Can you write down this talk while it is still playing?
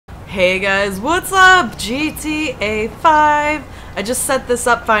Hey guys, what's up? GTA 5. I just set this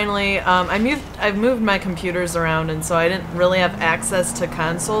up finally. I've moved my computers around, and so I didn't really have access to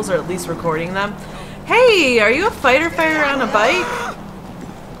consoles, or at least recording them. Hey, are you a fighter on a bike?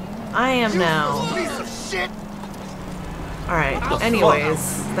 I am now. Alright,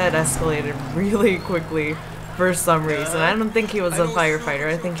 anyways, that escalated really quickly for some reason. I don't think he was a firefighter.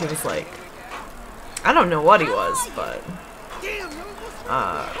 I think he was like, I don't know what he was, but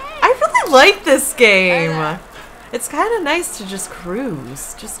I really like this game. It's kind of nice to just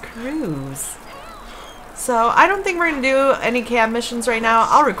cruise. So I don't think we're gonna do any cab missions right now.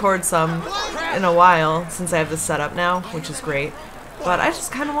 I'll record some in a while since I have this set up now, which is great. But I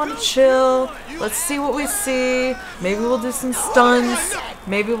just kind of want to chill. Let's see what we see. Maybe we'll do some stunts.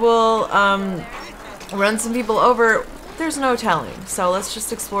 Maybe we'll run some people over. There's no telling. So let's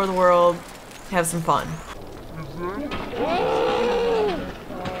just explore the world, have some fun.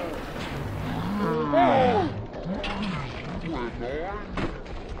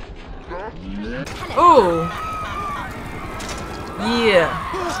 Oh,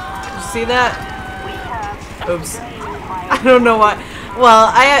 yeah. You see that? Oops. I don't know why.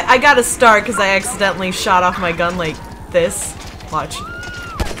 Well, I got a start because I accidentally shot off my gun like this. Watch.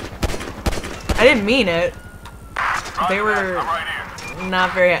 I didn't mean it. They were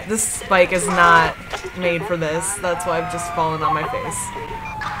not very. This bike is not made for this. That's why I've just fallen on my face.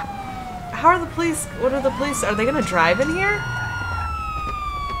 How are the police? What are the police? Are they gonna drive in here?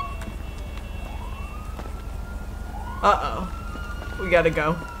 Uh-oh. We gotta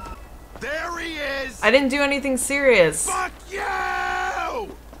go. There he is! I didn't do anything serious. Fuck you!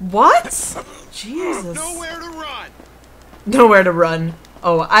 What? Jesus. Nowhere to run! Nowhere to run.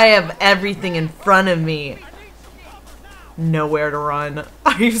 Oh, I have everything in front of me. Nowhere to run.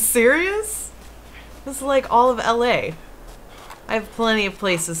 Are you serious? This is like all of LA. I have plenty of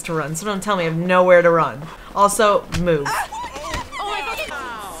places to run, so don't tell me I have nowhere to run. Also, move.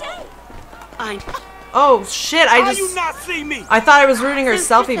 Oh shit, How you not see me? I thought I was ruining her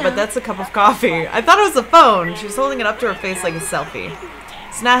selfie, but that's a cup of coffee. I thought it was a phone. She was holding it up to her face like a selfie.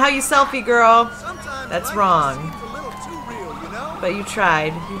 It's not how you selfie, girl. That's wrong. But you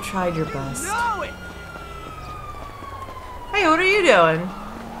tried. You tried your best. Hey, what are you doing?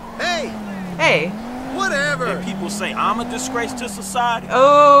 Hey! Hey. Whatever! And people say I'm a disgrace to society.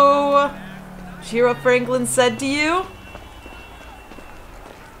 Oh. Did you hear what Franklin said to you?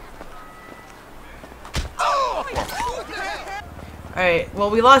 Alright, well,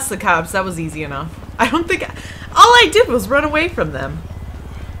 we lost the cops. That was easy enough. I don't think... all I did was run away from them.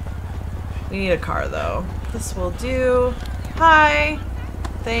 We need a car, though. This will do. Hi.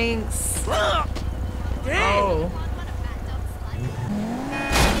 Thanks. Oh.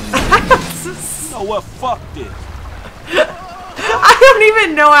 You know what? Fuck this. I don't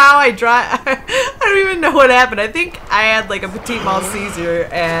even know how I drive. I don't even know what happened. I think I had like a petit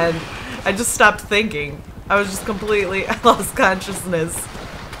Malteser and I just stopped thinking. I was just completely, I lost consciousness.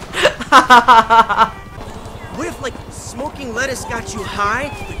 What if, like, smoking lettuce got you high,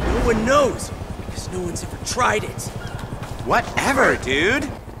 but no one knows? Because no one's ever tried it. Whatever, dude.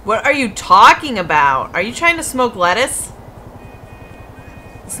 What are you talking about? Are you trying to smoke lettuce?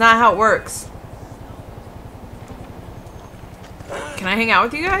 It's not how it works. Can I hang out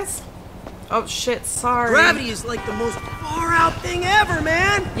with you guys? Oh shit, sorry. Gravity is like the most far out thing ever,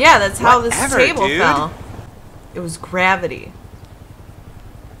 man! Yeah, that's how this Whatever, table dude. fell. It was gravity.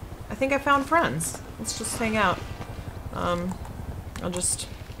 I think I found friends. Let's just hang out. I'll just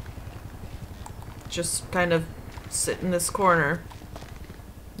kind of sit in this corner.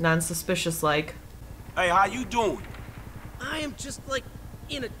 Non-suspicious like. Hey, how you doing? I am just, like,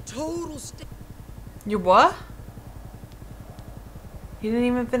 in a total state. You what? He didn't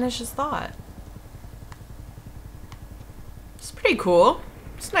even finish his thought. It's pretty cool.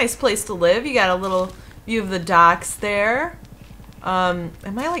 It's a nice place to live. You got a little view of the docks there. Am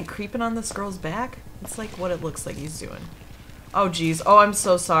I like creeping on this girl's back? It's like what it looks like he's doing. Oh geez. Oh, I'm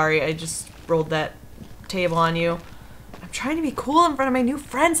so sorry. I just rolled that table on you. I'm trying to be cool in front of my new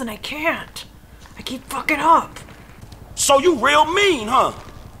friends and I can't. I keep fucking up. So you real mean, huh?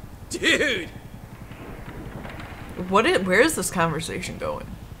 Dude! Where is this conversation going?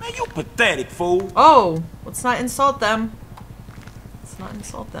 Man, you pathetic fool. Oh, let's not insult them. Let's not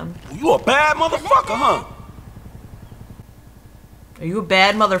insult them. You a bad motherfucker, huh? Are you a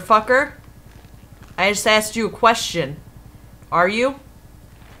bad motherfucker? I just asked you a question. Are you?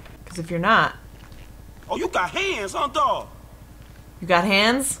 Because if you're not... Oh, you got hands, huh, dog? You got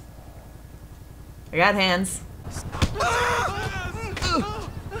hands? I got hands.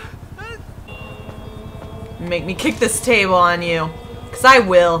 Make me kick this table on you. 'Cause I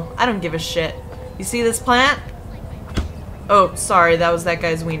will. I don't give a shit. You see this plant? Oh, sorry, that was that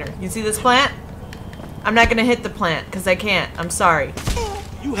guy's wiener. You see this plant? I'm not gonna hit the plant, because I can't. I'm sorry.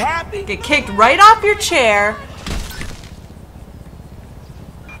 You happy? Get kicked right off your chair.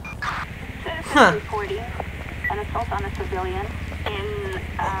 Huh. Reporting an assault on a civilian in,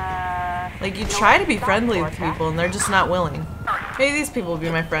 Like, you try to be friendly with people, and they're just not willing. Maybe these people will be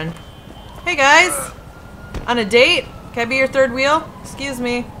my friend. Hey, guys! On a date? Can I be your third wheel? Excuse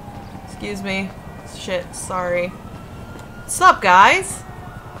me. Excuse me. Shit, sorry. What's up, guys?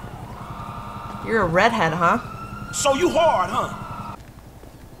 You're a redhead, huh? So you hard, huh?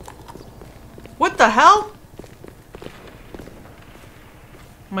 What the hell? Oh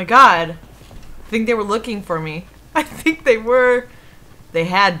my god. I think they were looking for me. I think they were. They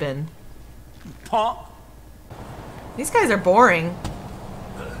had been. Punk. These guys are boring.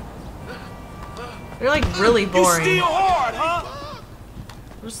 They're like really boring. You still hard, huh?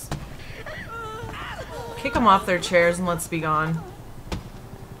 Just kick them off their chairs and let's be gone.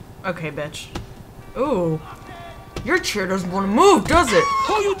 Okay, bitch. Ooh. Your chair doesn't want to move, does it?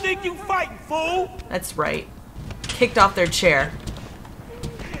 Who you think you fighting, fool? That's right. Kicked off their chair.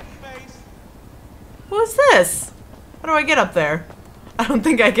 Who is this? How do I get up there? I don't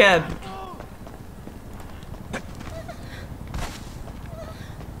think I can.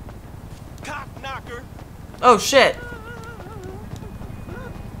 Cock knocker. Oh shit.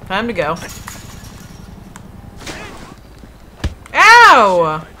 Time to go.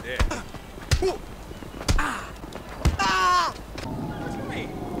 Ow!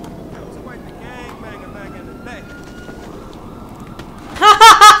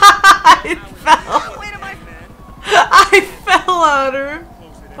 I fell. I fell on her.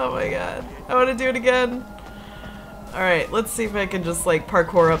 Oh my god. I want to do it again. Alright, let's see if I can just like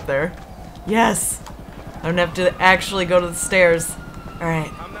parkour up there. Yes! I don't have to actually go to the stairs.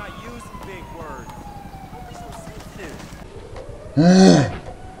 Alright. I'm not using big words. Don't be so sensitive.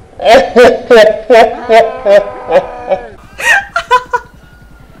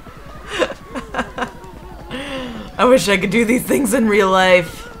 I wish I could do these things in real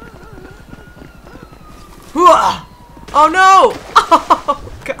life. Hooah! Oh no! Oh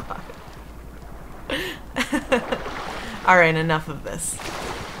god. Alright, enough of this.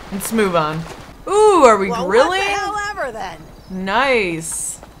 Let's move on. Ooh, are we grilling? What the hell ever then?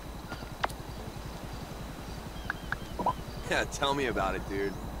 Nice. Yeah, tell me about it,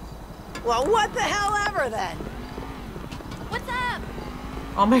 dude. Well, what the hell ever then? What's up?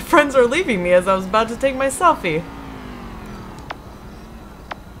 All my friends are leaving me as I was about to take my selfie.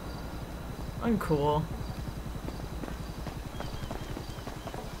 Uncool.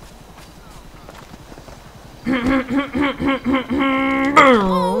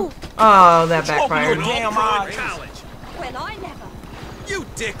 Oh, that backfired. Open your damn eyes. Well, I never. You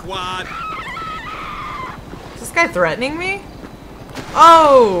dickwad. Is this guy threatening me?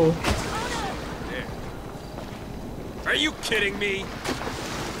 Oh! Are you kidding me?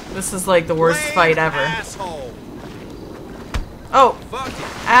 This is like the worst Lame fight ever. Asshole. Oh! Fucking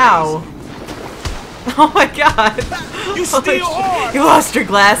Ow! Oh my god! You still hard. You lost your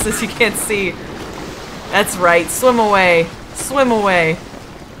glasses, you can't see. That's right, swim away. Swim away.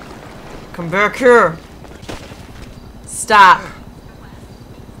 Come back here. Stop.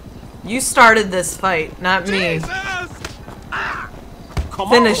 You started this fight, not me. Jesus! Come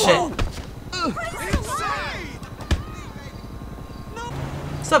Finish on. it.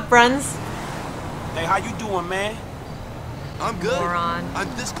 What's up, friends? Hey, how you doing, man? I'm good. Moron. I'm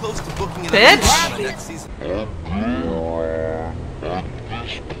this close to booking an Bitch. episode for next season.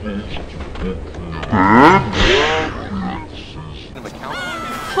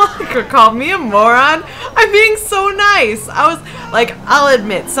 You could call me a moron. I'm being so nice. I'll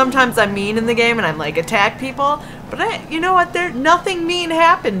admit, sometimes I'm mean in the game and I'm like attack people, but you know what? Nothing mean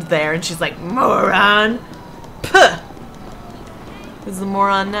happened there. And she's like, moron. Puh. Who's the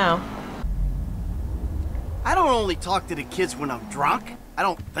moron now? I don't only talk to the kids when I'm drunk. I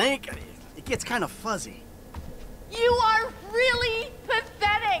don't think. It gets kind of fuzzy. You are really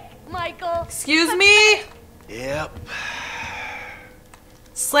pathetic, Michael. Excuse me? Yep.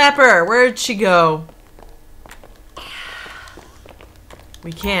 Slap her. Where'd she go?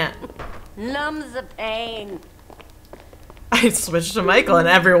 We can't. Numbs the pain. I switched to Michael and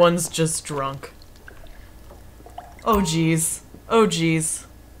everyone's just drunk. Oh jeez. Oh jeez.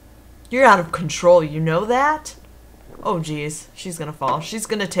 You're out of control, you know that? Oh jeez. She's gonna fall. She's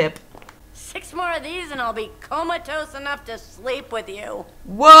gonna tip. 6 more of these and I'll be comatose enough to sleep with you.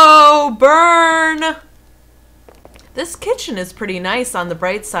 Whoa, burn! This kitchen is pretty nice on the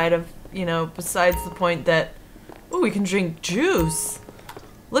bright side of, you know, besides the point that, ooh, we can drink juice.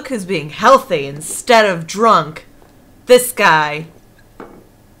 Look who's being healthy instead of drunk. This guy.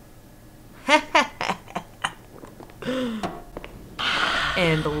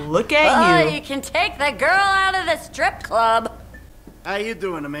 And look at You can take the girl out of the strip club. How you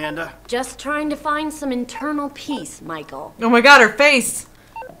doing, Amanda? Just trying to find some internal peace, Michael. Oh my god, her face.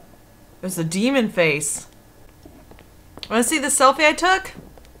 There's a demon face. Wanna see the selfie I took?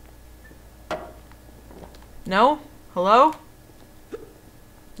 No? Hello?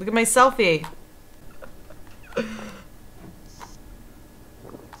 Look at my selfie.